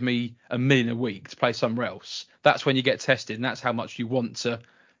along and give me $1 million a week to play somewhere else, that's when you get tested, and that's how much you want to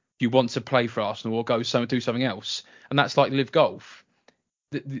play for Arsenal or do something else. And that's like LIV Golf.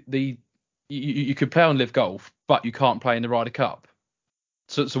 You could play on LIV Golf, but you can't play in the Ryder Cup.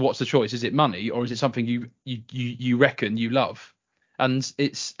 So what's the choice? Is it money, or is it something you reckon you love? And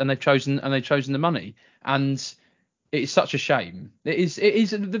they've chosen the money, and it's such a shame. It is.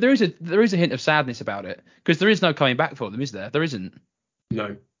 There is a hint of sadness about it because there is no coming back for them, is there? There isn't.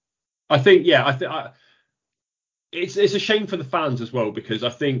 No, I think it's a shame for the fans as well, because I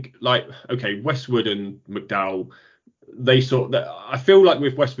think, like, okay, Westwood and McDowell, I feel like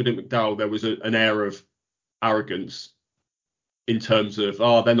with Westwood and McDowell there was an air of arrogance in terms of,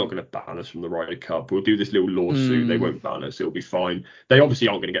 oh, they're not going to ban us from the Ryder Cup. We'll do this little lawsuit. They won't ban us. It'll be fine. They obviously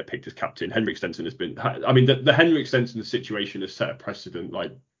aren't going to get picked as captain. Henrik Stenson has been. I mean, the Henrik Stenson situation has set a precedent.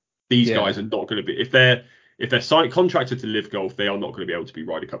 Like, these guys are not going to be, if they're contracted to LIV Golf, they are not going to be able to be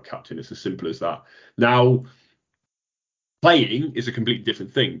Ryder Cup captain. It's as simple as that. Now, playing is a completely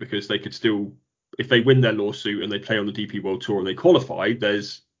different thing, because they could still, if they win their lawsuit and they play on the DP World Tour and they qualify,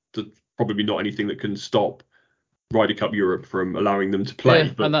 there's probably not anything that can stop Ryder Cup Europe from allowing them to play.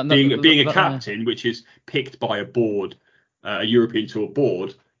 But being a captain, which is picked by a board, a European Tour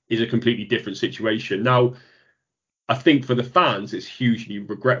board, is a completely different situation. Now, I think for the fans, it's hugely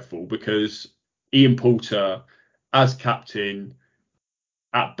regretful, because Ian Poulter as captain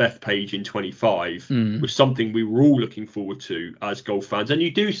at Bethpage in 25 was something we were all looking forward to as golf fans. And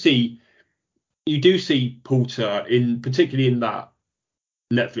you do see Poulter, particularly in that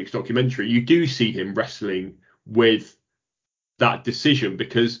Netflix documentary, you do see him wrestling with that decision,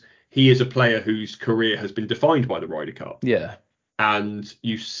 because he is a player whose career has been defined by the Ryder Cup. Yeah. And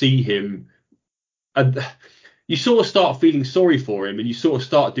you see him, and you sort of start feeling sorry for him, and you sort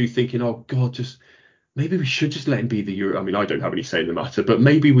of thinking, oh God, maybe we should just let him be the Euro. I mean, I don't have any say in the matter, but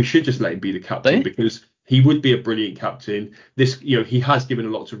maybe we should just let him be the captain, because he would be a brilliant captain. He has given a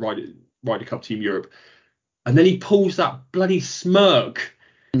lot to Ryder Cup Team Europe. And then he pulls that bloody smirk.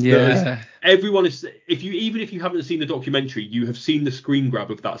 Yeah. Everyone is, even if you haven't seen the documentary, you have seen the screen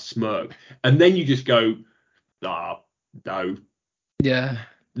grab of that smirk, and then you just go, no, yeah,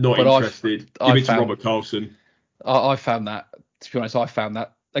 not interested. Give it to Robert Carlson. I found that, to be honest,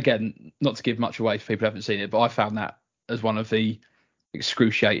 again, not to give much away for people who haven't seen it, but I found that as one of the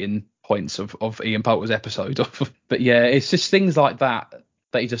excruciating points of Ian Poulter's episode. But yeah, it's just things like that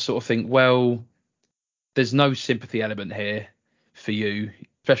you just sort of think, well, there's no sympathy element here for you,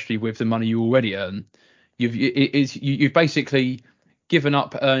 especially with the money you already earn. You've basically given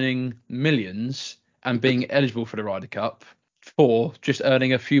up earning millions and being eligible for the Ryder Cup for just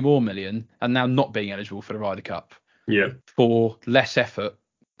earning a few more million and now not being eligible for the Ryder Cup. Yeah. For less effort,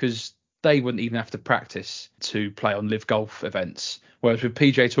 because they wouldn't even have to practice to play on LIV Golf events. Whereas with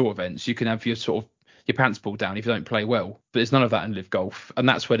PGA Tour events, you can have your pants pulled down if you don't play well. But there's none of that in LIV Golf, and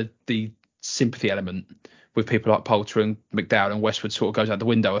that's where the sympathy element with people like Poulter and McDowell and Westwood sort of goes out the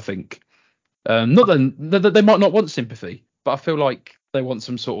window, I think. Not that they might not want sympathy, but I feel like they want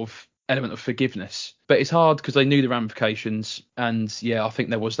some sort of element of forgiveness. But it's hard because they knew the ramifications, and yeah, I think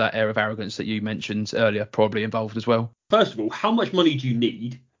there was that air of arrogance that you mentioned earlier probably involved as well. First of all, how much money do you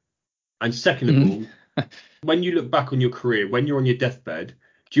need? And second of all, when you look back on your career, when you're on your deathbed,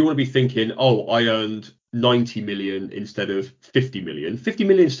 do you want to be thinking, oh, I earned 90 million instead of 50 million? 50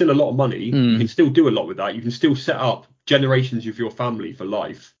 million is still a lot of money. You can still do a lot with that. You can still set up generations of your family for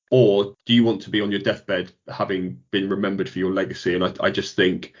life. Or do you want to be on your deathbed having been remembered for your legacy? And I just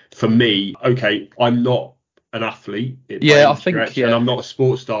think, for me, okay, I'm not an athlete. I think, and I'm not a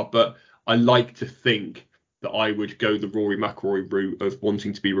sports star, but I like to think that I would go the Rory McIlroy route of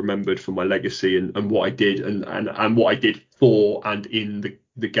wanting to be remembered for my legacy and what I did and what I did for and in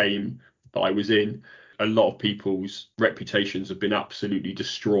the game that I was in. A lot of people's reputations have been absolutely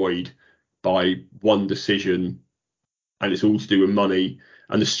destroyed by one decision, and it's all to do with money.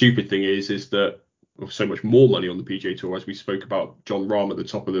 And the stupid thing is that so much more money on the PGA Tour, as we spoke about Jon Rahm at the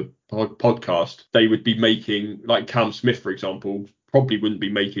top of the podcast, they would be making, like Cam Smith, for example, probably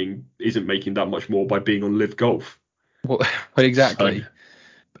isn't making that much more by being on LIV Golf. Well, exactly. So,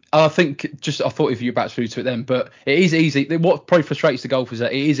 I thought if you back through to it then, but it is easy. What probably frustrates the golfers is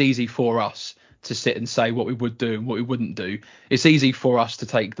that it is easy for us to sit and say what we would do and what we wouldn't do. It's easy for us to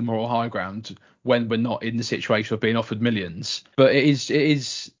take the moral high ground when we're not in the situation of being offered millions. But it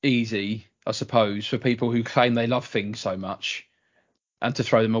is easy, I suppose, for people who claim they love things so much and to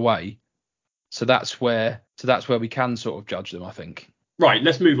throw them away. So that's where we can sort of judge them, I think. Right,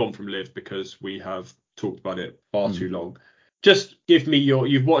 let's move on from LIV because we have talked about it far too long. Just give me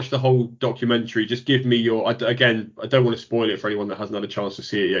you've watched the whole documentary. Just give me again, I don't want to spoil it for anyone that hasn't had a chance to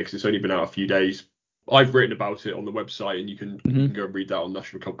see it yet because it's only been out a few days. I've written about it on the website and you can go and read that on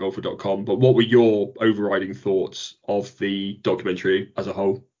nationalclubgolfer.com. But what were your overriding thoughts of the documentary as a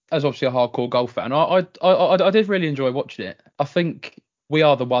whole? As obviously a hardcore golf fan, I did really enjoy watching it. I think we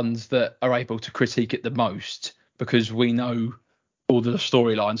are the ones that are able to critique it the most because we know all the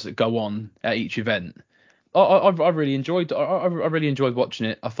storylines that go on at each event. I really enjoyed watching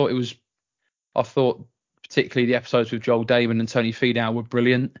it. I thought particularly the episodes with Joel Damon and Tony Finau were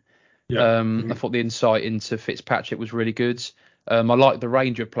brilliant. Yeah. I thought the insight into Fitzpatrick was really good. I like the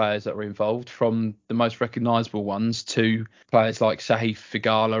range of players that were involved, from the most recognisable ones to players like Sahith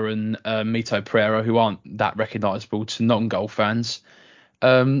Theegala and Mito Pereira, who aren't that recognisable to non-golf fans.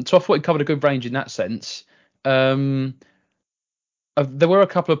 So I thought it covered a good range in that sense. There were a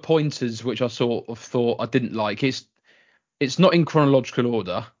couple of pointers which I sort of thought I didn't like. It's not in chronological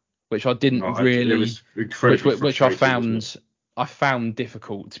order, which I didn't really, it was incredibly which I found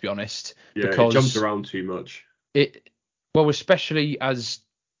difficult, to be honest. Yeah, because it jumps around too much. Especially as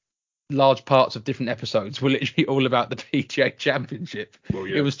large parts of different episodes were literally all about the PGA Championship. Well,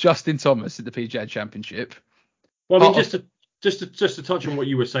 yeah. It was Justin Thomas at the PGA Championship. Well, I mean, just to touch on what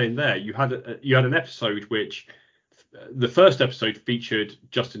you were saying there, you had an episode which the first episode featured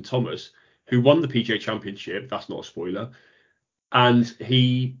Justin Thomas, who won the PGA Championship. That's not a spoiler, and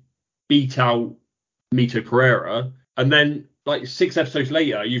he beat out Mito Pereira, and then like 6 episodes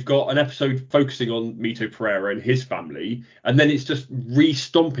later, you've got an episode focusing on Mito Pereira and his family, and then it's just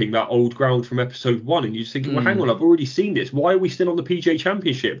re-stomping that old ground from episode 1, and you're just thinking, well, hang on, I've already seen this. Why are we still on the PGA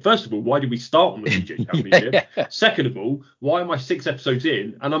Championship? First of all, why did we start on the PGA Championship? Yeah. Second of all, why am I 6 episodes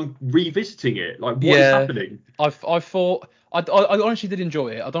in and I'm revisiting it? Like, what is happening? I thought I honestly did enjoy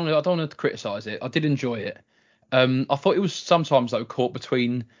it. I don't want to criticise it. I did enjoy it. I thought it was sometimes though caught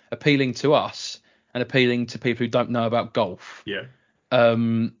between appealing to us and appealing to people who don't know about golf. Yeah.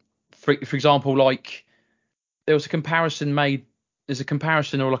 For example, like there's a comparison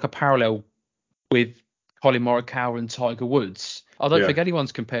or like a parallel with Colin Morikawa and Tiger Woods. I don't think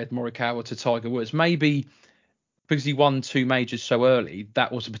anyone's compared Morikawa to Tiger Woods. Maybe because he won 2 majors so early,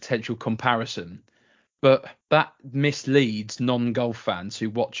 that was a potential comparison. But that misleads non-golf fans who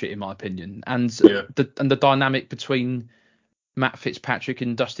watch it, in my opinion. And the dynamic between Matt Fitzpatrick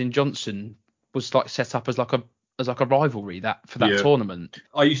and Dustin Johnson was like set up as like a rivalry for that tournament.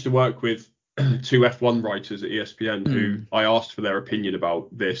 I used to work with 2 F1 writers at ESPN who I asked for their opinion about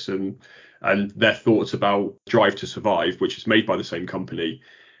this and their thoughts about Drive to Survive, which is made by the same company.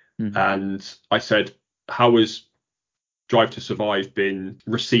 And I said, how has Drive to Survive been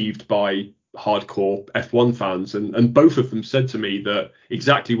received by hardcore F1 fans? And both of them said to me that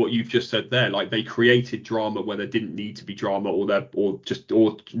exactly what you've just said there, like they created drama where there didn't need to be drama, or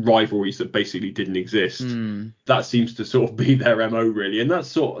rivalries that basically didn't exist. That seems to sort of be their MO, really, and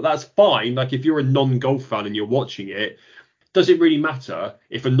that's fine. Like if you're a non-golf fan and you're watching it, does it really matter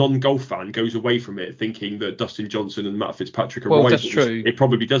if a non-golf fan goes away from it thinking that Dustin Johnson and Matt Fitzpatrick are rivals? That's true. It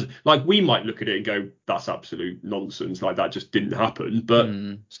probably doesn't. Like we might look at it and go, that's absolute nonsense. Like that just didn't happen. But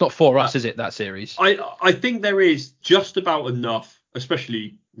it's not for us, is it, that series? I think there is just about enough,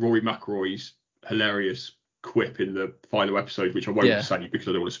 especially Rory McIlroy's hilarious quip in the final episode, which I won't say because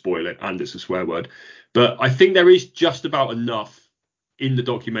I don't want to spoil it and it's a swear word. But I think there is just about enough in the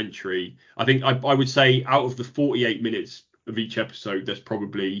documentary. I think I would say out of the 48 minutes of each episode, there's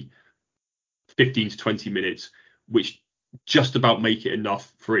probably 15 to 20 minutes which just about make it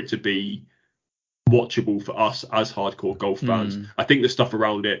enough for it to be watchable for us as hardcore golf fans. I think the stuff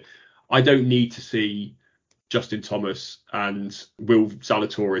around it, I don't need to see Justin Thomas and Will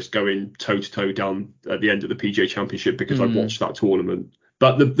Zalatoris going toe to toe down at the end of the PGA Championship because I watched that tournament.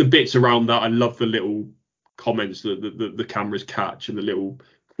 But the bits around that, I love the little comments that the cameras catch and the little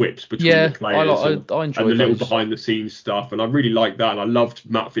quips between Yeah, the players I and the enjoyed little those. behind the scenes stuff. And I really liked that. And I loved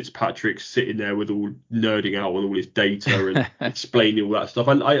Matt Fitzpatrick sitting there with all nerding out on all his data and explaining all that stuff.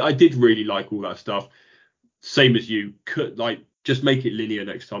 And I did really like all that stuff. Same as you, could like just make it linear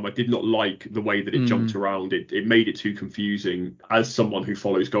next time. I did not like the way that it jumped around. It made it too confusing. As someone who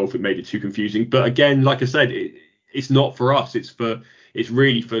follows golf, it made it too confusing. But again, like I said, it's not for us. It's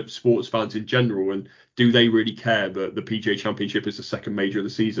really for sports fans in general. And do they really care that the PGA Championship is the second major of the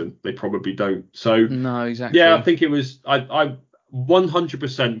season? They probably don't. So No, exactly. yeah, I think it was I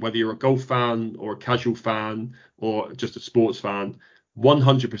 100%, whether you're a golf fan or a casual fan or just a sports fan,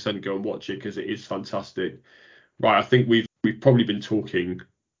 100% go and watch it because it is fantastic. Right, I think we've probably been talking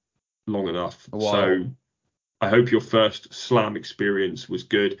long enough. A while. So I hope your first slam experience was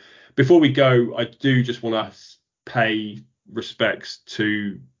good. Before we go, I do just want to pay respects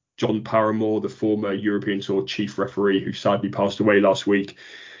to John Paramore, the former European Tour chief referee who sadly passed away last week.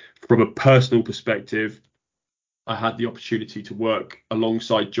 From a personal perspective, I had the opportunity to work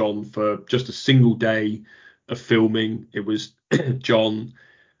alongside John for just a single day of filming. It was John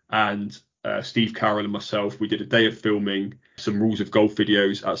and Steve Carroll and myself. We did a day of filming some rules of golf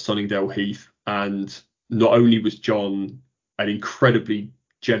videos at Sunningdale Heath. And not only was John an incredibly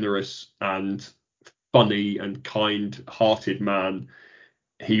generous and funny and kind-hearted man,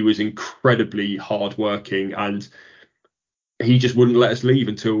 he was incredibly hardworking, and he just wouldn't let us leave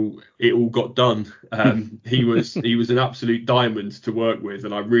until it all got done. He was an absolute diamond to work with,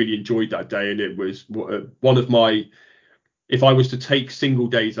 and I really enjoyed that day. And it was one of my, if I was to take single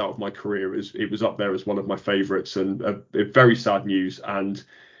days out of my career, it was up there as one of my favourites, and a very sad news. And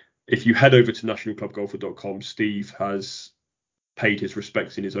if you head over to nationalclubgolfer.com, Steve has paid his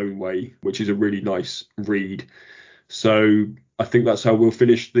respects in his own way, which is a really nice read. So I think that's how we'll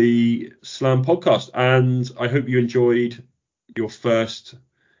finish the Slam podcast. And I hope you enjoyed your first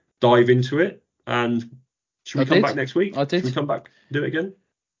dive into it. And should we come back next week? I did. Should we come back and do it again?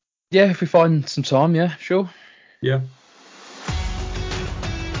 Yeah, if we find some time, yeah, sure. Yeah.